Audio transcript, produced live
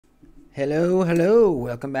Hello, hello.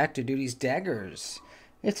 Welcome back to Duty's Daggers.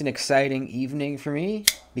 It's an exciting evening for me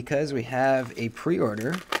because we have a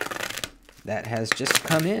pre-order that has just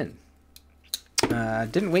come in.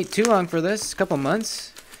 Didn't wait too long for this, a couple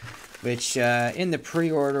months, which in the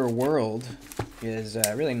pre-order world is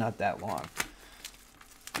really not that long.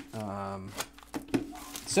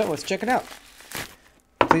 So let's check it out.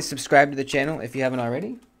 Please subscribe to the channel if you haven't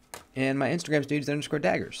already. And my Instagram's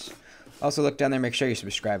dudes_daggers. Also look down there and make sure you're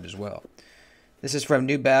subscribed as well. This is from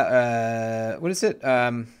New Breed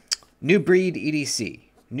EDC.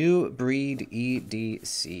 New Breed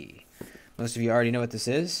EDC. Most of you already know what this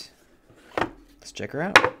is. Let's check her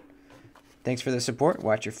out. Thanks for the support.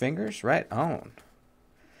 Watch your fingers. Right on.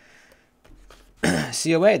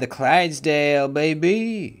 COA, the Clydesdale,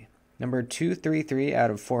 baby. Number 233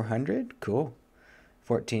 out of 400. Cool.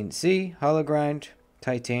 14C, hollow grind,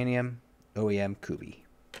 titanium, OEM Kubi.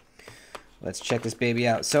 Let's check this baby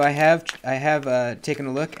out. So I have taken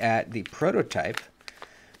a look at the prototype,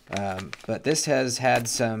 but this has had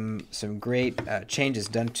some great changes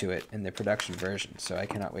done to it in the production version. So I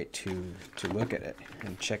cannot wait to look at it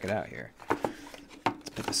and check it out here. Let's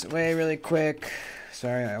put this away really quick.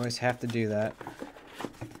 Sorry, I always have to do that.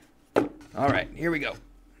 All right, here we go.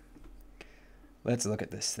 Let's look at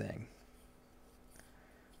this thing.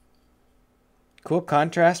 Cool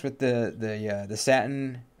contrast with the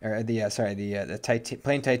satin, or the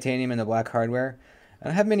plain titanium and the black hardware. I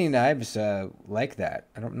don't have many knives like that.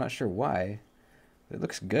 I'm not sure why. It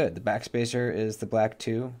looks good. The backspacer is the black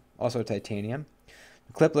too, also titanium.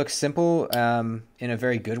 The clip looks simple in a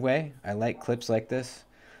very good way. I like clips like this,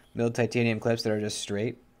 milled titanium clips that are just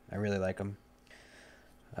straight. I really like them.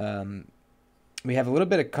 We have a little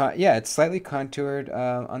bit of it's slightly contoured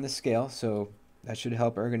on the scale, so that should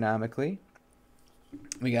help ergonomically.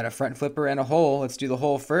 We got a front flipper and a hole. Let's do the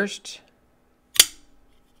hole first.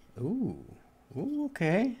 Ooh,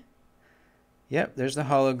 okay. Yep, there's the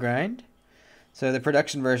hollow grind. So the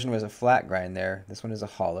production version was a flat grind there. This one is a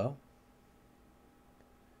hollow.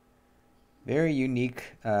 Very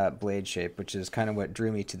unique blade shape, which is kind of what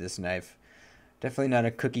drew me to this knife. Definitely not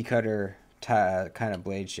a cookie cutter kind of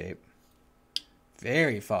blade shape.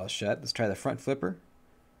 Very false shut. Let's try the front flipper.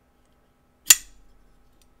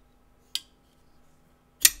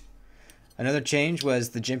 Another change was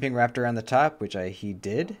the jimping wrapped around the top, which he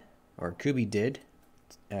did, or Kubi did,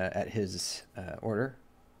 at his order,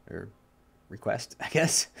 or request, I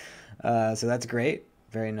guess. So that's great.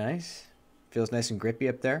 Very nice. Feels nice and grippy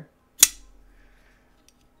up there.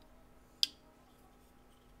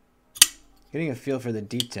 Getting a feel for the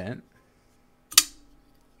detent.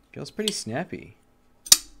 Feels pretty snappy.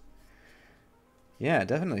 Yeah, it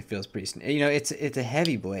definitely feels pretty. It's a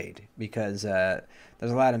heavy blade because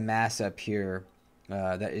there's a lot of mass up here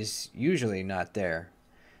that is usually not there.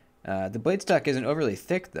 The blade stock isn't overly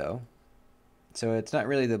thick though, so it's not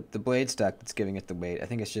really the blade stock that's giving it the weight. I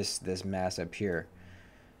think it's just this mass up here,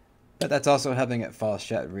 but that's also helping it fall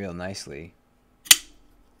shut real nicely.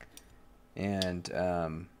 And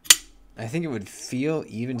I think it would feel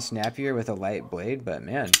even snappier with a light blade, but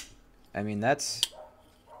man, I mean that's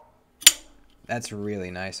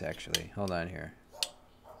really nice, actually. Hold on here.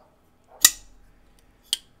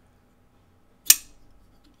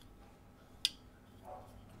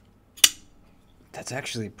 That's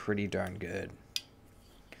actually pretty darn good.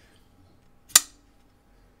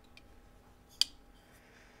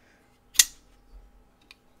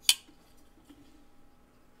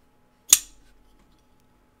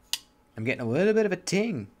 I'm getting a little bit of a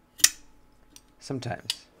ting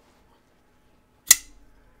sometimes.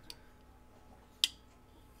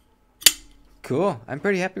 Cool. I'm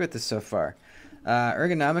pretty happy with this so far.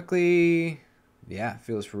 Ergonomically, yeah,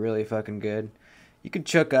 feels really fucking good. You can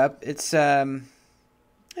choke up. It's I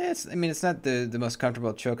mean, it's not the most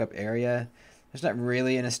comfortable choke up area. There's not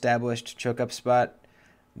really an established choke up spot.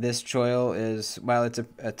 This choil is, while it's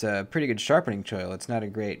a pretty good sharpening choil, it's not a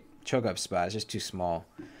great choke up spot. It's just too small.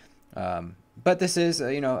 But this is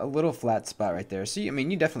a little flat spot right there. So I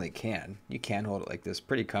mean, you definitely can. You can hold it like this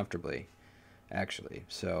pretty comfortably, actually.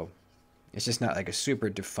 So it's just not like a super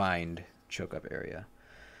defined choke up area.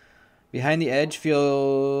 Behind the edge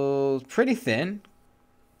feels pretty thin.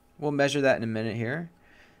 We'll measure that in a minute here.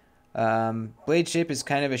 Blade shape is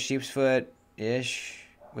kind of a sheep's foot-ish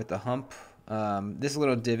with the hump. This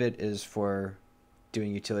little divot is for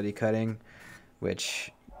doing utility cutting,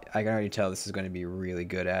 which I can already tell this is going to be really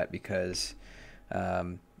good at because,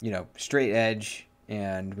 straight edge,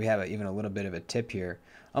 and we have even a little bit of a tip here.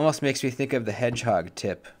 Almost makes me think of the hedgehog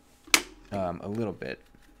tip a little bit.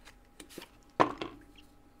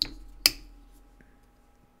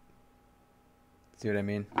 See what I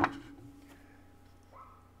mean?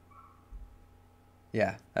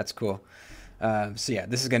 Yeah, that's cool. So yeah,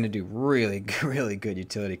 this is going to do really, really good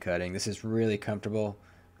utility cutting. This is really comfortable.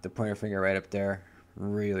 The pointer finger right up there,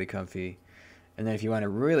 really comfy. And then if you want to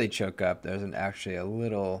really choke up, there's actually a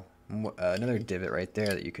little, another divot right there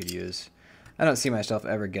that you could use. I don't see myself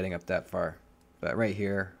ever getting up that far, but right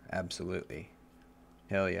here, absolutely.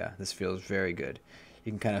 Hell yeah, this feels very good.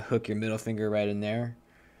 You can kind of hook your middle finger right in there.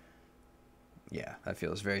 Yeah, that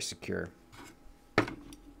feels very secure.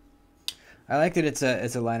 I like that it's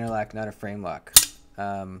a liner lock, not a frame lock.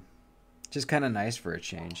 Just kind of nice for a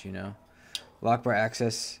change, you know. Lock bar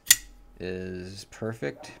access is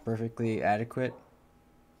perfect, perfectly adequate.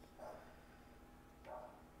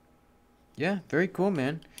 Yeah, very cool,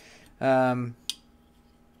 man.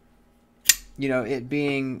 You know, it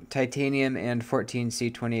being titanium and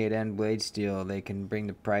 14C28N blade steel, they can bring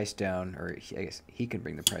the price down, or I guess he can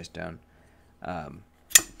bring the price down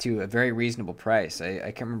to a very reasonable price. I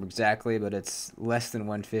can't remember exactly, but it's less than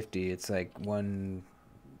 150. It's like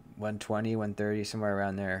 120, 130, somewhere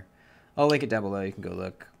around there. I'll link it down below. You can go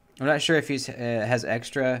look. I'm not sure if he has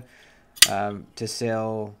extra to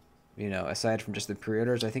sell, you know, aside from just the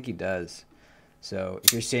pre-orders. I think he does. So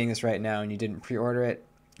if you're seeing this right now and you didn't pre-order it,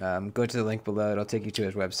 go to the link below. It'll take you to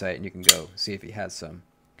his website, and you can go see if he has some.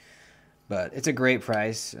 But it's a great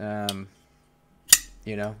price.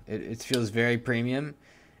 You know, it feels very premium.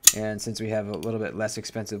 And since we have a little bit less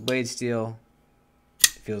expensive blade steel, it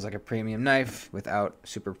feels like a premium knife without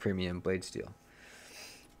super premium blade steel.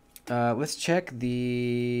 Let's check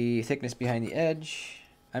the thickness behind the edge.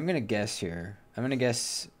 I'm going to guess here. I'm going to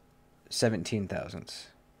guess 17 thousandths.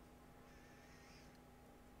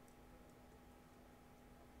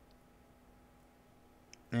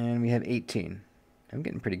 And we have 18. I'm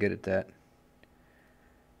getting pretty good at that.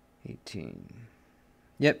 18.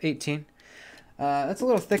 Yep, 18. That's a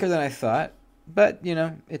little thicker than I thought. But, you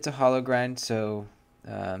know, it's a hollow grind, so...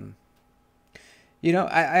 you know,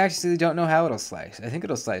 I actually don't know how it'll slice. I think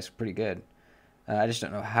it'll slice pretty good. I just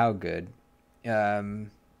don't know how good.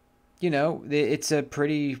 You know, it's a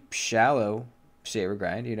pretty shallow shaver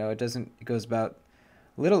grind. You know, it goes about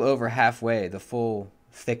a little over halfway the full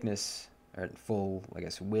thickness, or full, I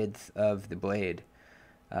guess, width of the blade.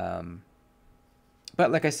 But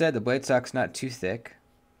like I said, the blade stock's not too thick,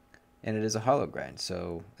 and it is a hollow grind,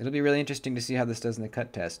 so it'll be really interesting to see how this does in the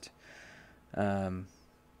cut test.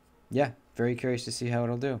 Yeah, very curious to see how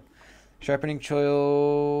it'll do. Sharpening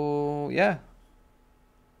choil, yeah.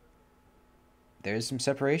 There's some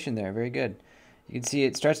separation there, very good. You can see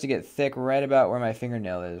it starts to get thick right about where my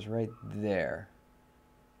fingernail is, right there.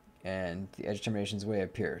 And the edge termination is way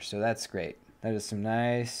up here, so that's great. That is some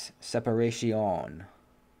nice separation.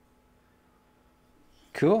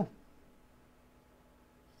 Cool.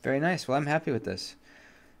 Very nice. Well, I'm happy with this.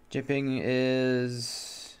 Jimping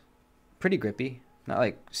is pretty grippy. Not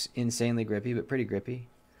like insanely grippy, but pretty grippy.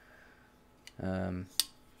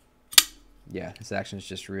 Yeah, this action is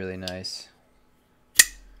just really nice.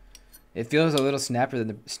 It feels a little snappier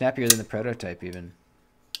than the prototype even.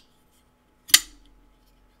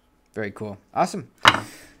 Very cool. Awesome.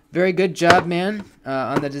 Very good job, man,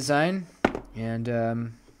 on the design.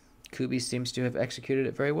 And Kubi seems to have executed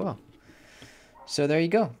it very well. So there you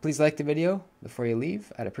go. Please like the video before you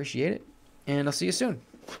leave. I'd appreciate it. And I'll see you soon.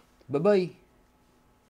 Bye-bye.